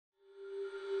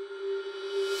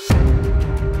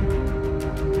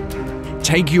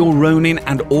Take your Ronin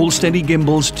and AllSteady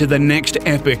gimbals to the next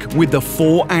epic with the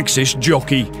 4-axis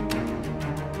Jockey.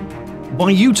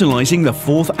 By utilizing the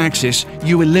 4th axis,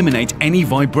 you eliminate any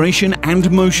vibration and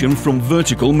motion from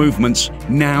vertical movements.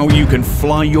 Now you can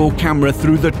fly your camera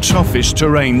through the toughest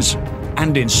terrains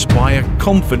and inspire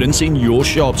confidence in your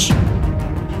shots.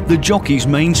 The Jockey's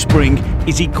main spring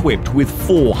is equipped with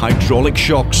 4 hydraulic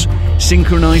shocks,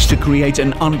 synchronized to create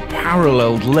an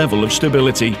unparalleled level of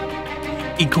stability.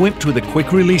 Equipped with a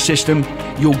quick release system,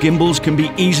 your gimbals can be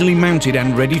easily mounted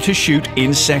and ready to shoot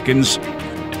in seconds.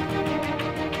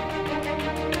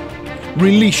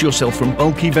 Release yourself from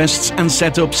bulky vests and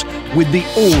setups with the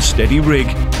AllSteady rig.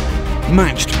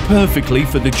 Matched perfectly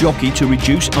for the Jockey to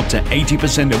reduce up to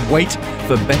 80% of weight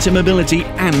for better mobility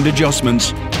and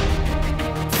adjustments.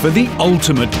 For the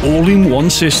ultimate all-in-one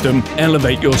system,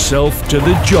 elevate yourself to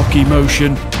the Jockey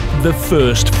Motion, the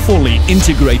first fully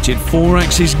integrated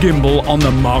 4-axis gimbal on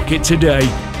the market today,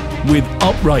 with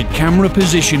upright camera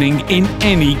positioning in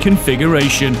any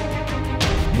configuration.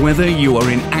 Whether you are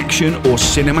in action or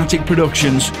cinematic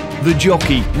productions, the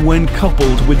Jockey, when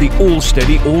coupled with the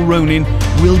AllSteady or Ronin,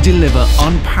 will deliver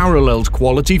unparalleled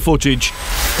quality footage.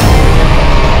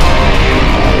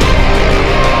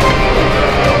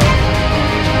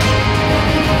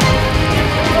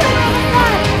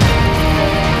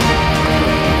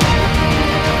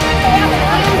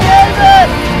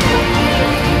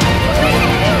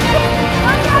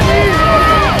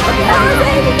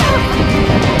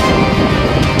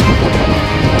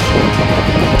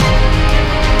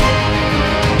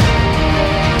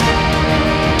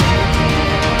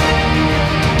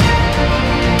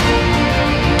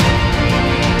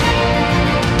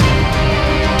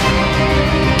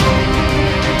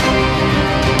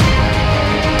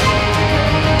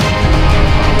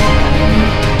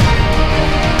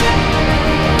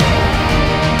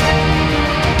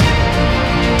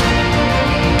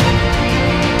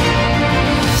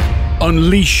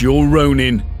 Unleash your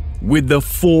Ronin with the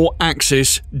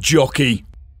 4-axis Jockey.